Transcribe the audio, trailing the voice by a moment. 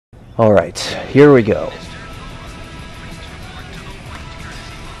Alright, here we go.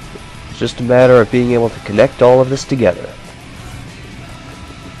 It's just a matter of being able to connect all of this together.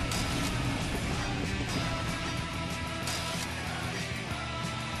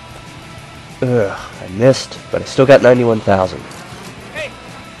 Ugh, I missed, but I still got 91,000.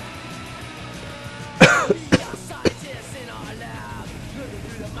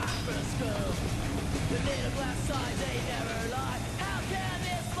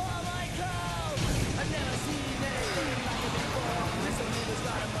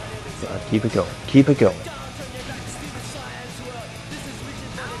 Keep it going. Keep it going.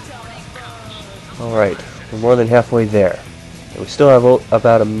 Alright, we're more than halfway there. And we still have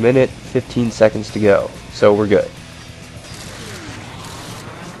about a minute, 15 seconds to go. So we're good.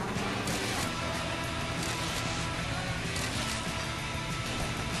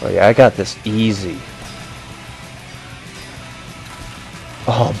 Oh yeah, I got this easy.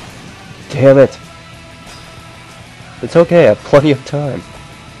 Oh, damn it. It's okay, I have plenty of time.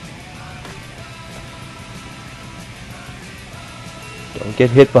 Don't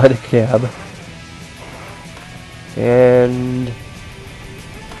get hit by the cab. And...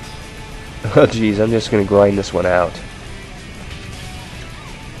 oh geez, I'm just gonna grind this one out.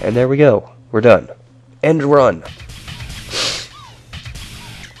 And there we go. We're done. End run.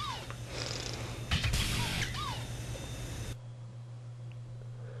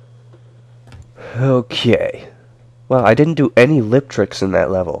 Okay. Wow, I didn't do any lip tricks in that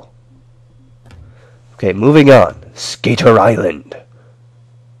level. Okay, moving on. Skater Island.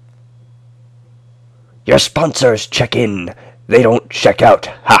 Your sponsors check in. They don't check out.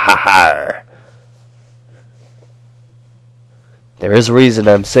 Ha ha ha. There is a reason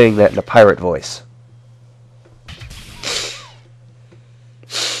I'm saying that in a pirate voice.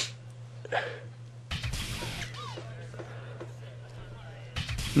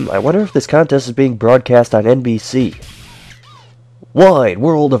 I wonder if this contest is being broadcast on NBC. Wide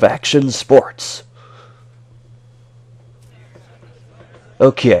World of Action Sports.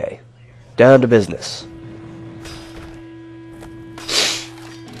 Okay, down to business.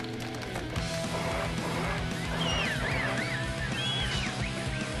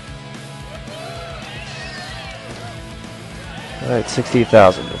 Alright,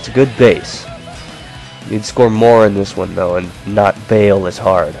 60,000. It's a good base. Need to score more in this one, though, and not bail as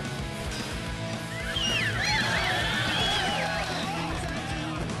hard.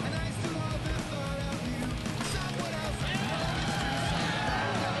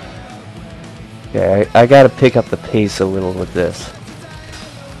 Yeah, I gotta pick up the pace a little with this.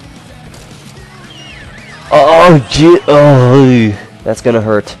 Oh, gee, oh, that's gonna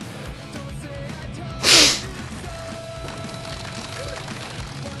hurt.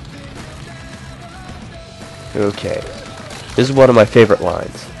 Okay, this is one of my favorite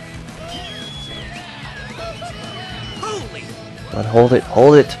lines. Come on, hold it,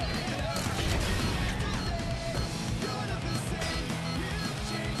 hold it.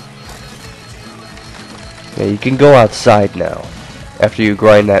 Yeah, you can go outside now, after you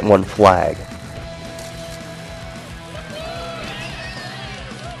grind that one flag.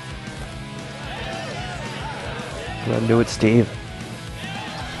 Come on, do it, Steve.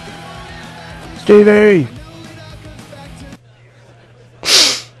 Stevie!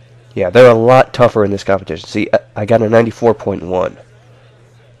 Yeah, they're a lot tougher in this competition. See, I got a 94.1.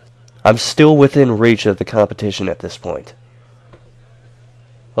 I'm still within reach of the competition at this point.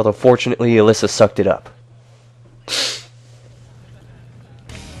 Although, fortunately, Alyssa sucked it up.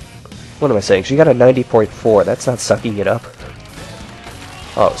 What am I saying? She got a 90.4. That's not sucking it up.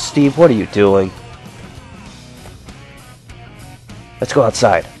 Oh, Steve, what are you doing? Let's go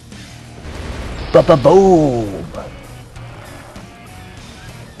outside. Ba-ba-boom!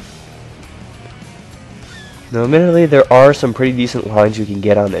 Now, admittedly, there are some pretty decent lines you can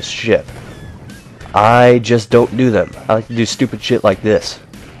get on this ship. I just don't do them. I like to do stupid shit like this.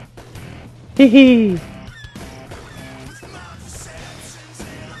 Hee hee!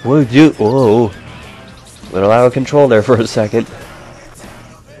 Whoa, dude, whoa. A little out of control there for a second.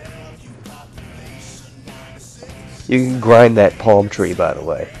 You can grind that palm tree, by the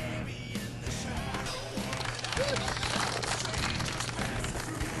way.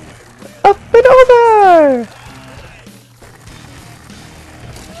 Up and over!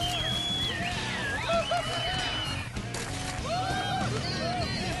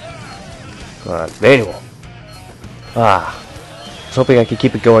 Come on, manual. Ah. I was hoping I could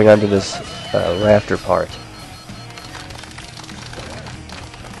keep it going onto this rafter part.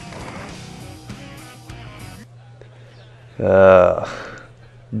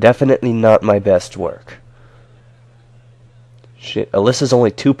 Definitely not my best work. Shit, Alyssa's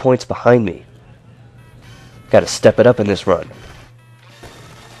only 2 points behind me. Gotta step it up in this run.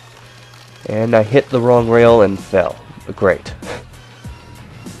 And I hit the wrong rail and fell. Great.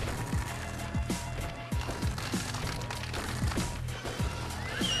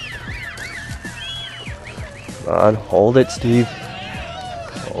 Come on, hold it, Steve.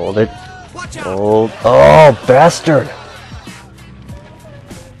 Hold it. Hold. Oh, bastard!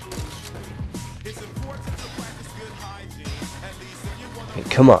 Okay,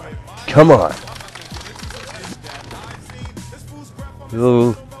 come on. Come on.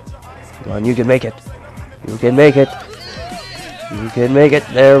 Ooh. Come on, you can make it. You can make it. You can make it.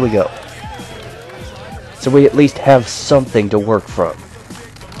 There we go. So we at least have something to work from.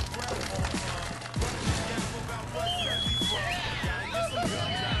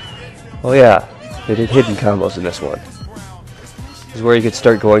 Oh yeah, they did hidden combos in this one. This is where you could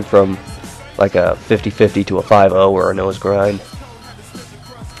start going from like a 50-50 to a 5-0 or a nose grind.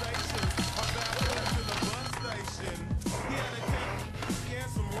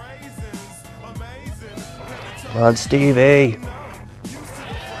 Come on, Stevie.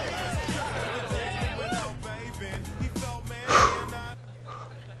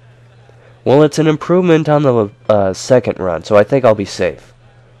 Well, it's an improvement on the second run, so I think I'll be safe.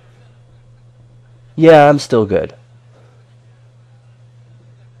 Yeah, I'm still good.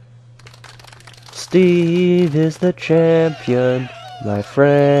 Steve is the champion, my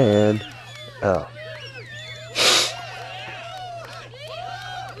friend. Oh.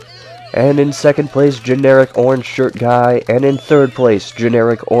 And in second place, generic orange shirt guy. And in third place,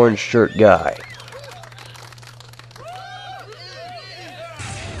 generic orange shirt guy.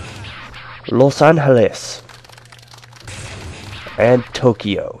 Los Angeles. And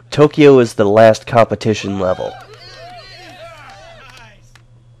Tokyo. Tokyo is the last competition level.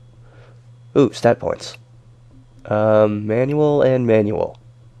 Ooh, stat points. Manual and manual.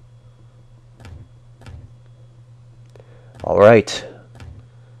 Alright.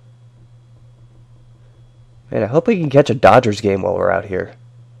 Man, I hope we can catch a Dodgers game while we're out here.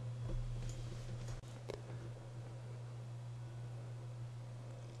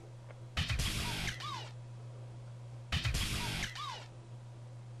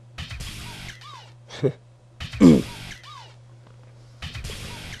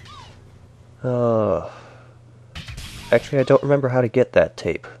 Actually, I don't remember how to get that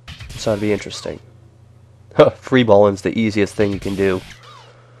tape. This ought to be interesting. Free balling's the easiest thing you can do.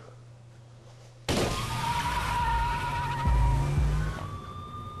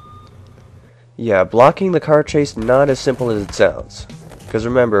 Yeah, blocking the car chase not as simple as it sounds. Because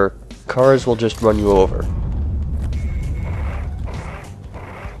remember, cars will just run you over.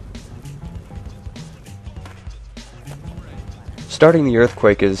 Starting the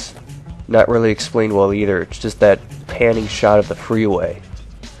earthquake is not really explained well either. It's just that panning shot of the freeway.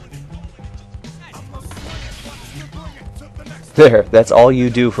 There, that's all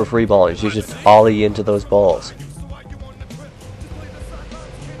you do for free ballers. You just ollie into those balls.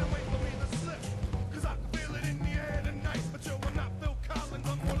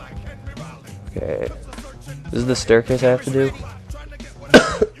 Okay. This is the staircase I have to do?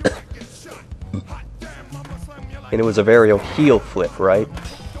 And it was a varial heel flip, right?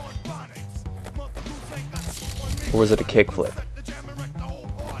 Or was it a kick flip?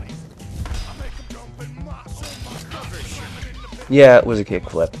 Yeah, it was a kick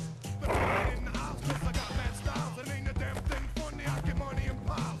flip.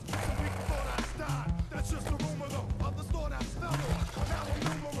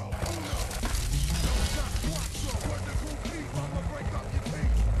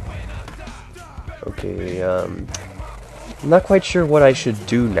 Okay, I'm not quite sure what I should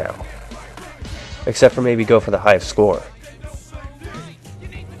do now. Except for maybe go for the highest score.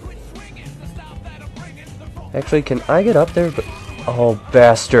 Actually, can I get up there? Oh,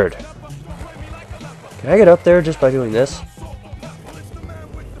 bastard. Can I get up there just by doing this?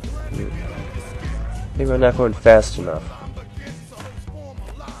 Maybe I'm not going fast enough.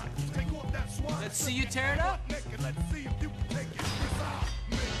 Let's see you tear it up.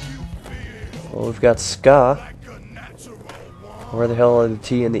 Well, we've got ska. Where the hell are the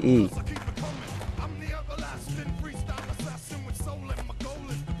T and the E?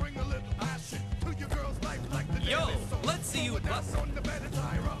 Yo, let's see you bust.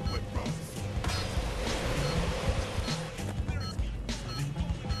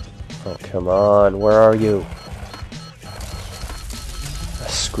 Oh, come on. Where are you?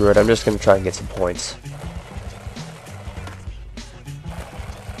 Screw it. I'm just going to try and get some points.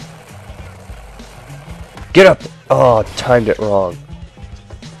 Get up! Oh, timed it wrong.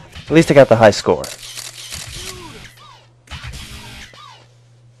 At least I got the high score.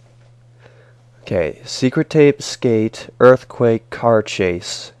 Okay, secret tape, skate, earthquake, car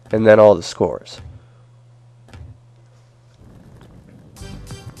chase, and then all the scores.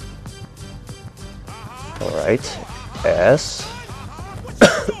 Alright, S.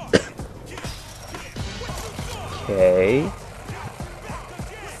 K.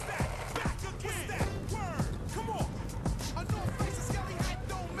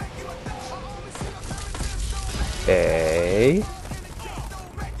 A.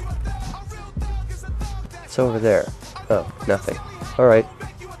 It's over there. Oh, nothing. Alright.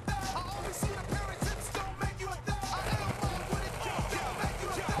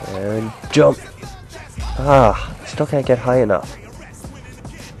 And jump! Ah, still can't get high enough.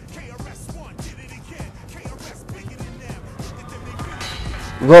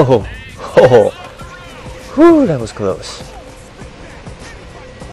 Whoa! Oh! Whew, that was close.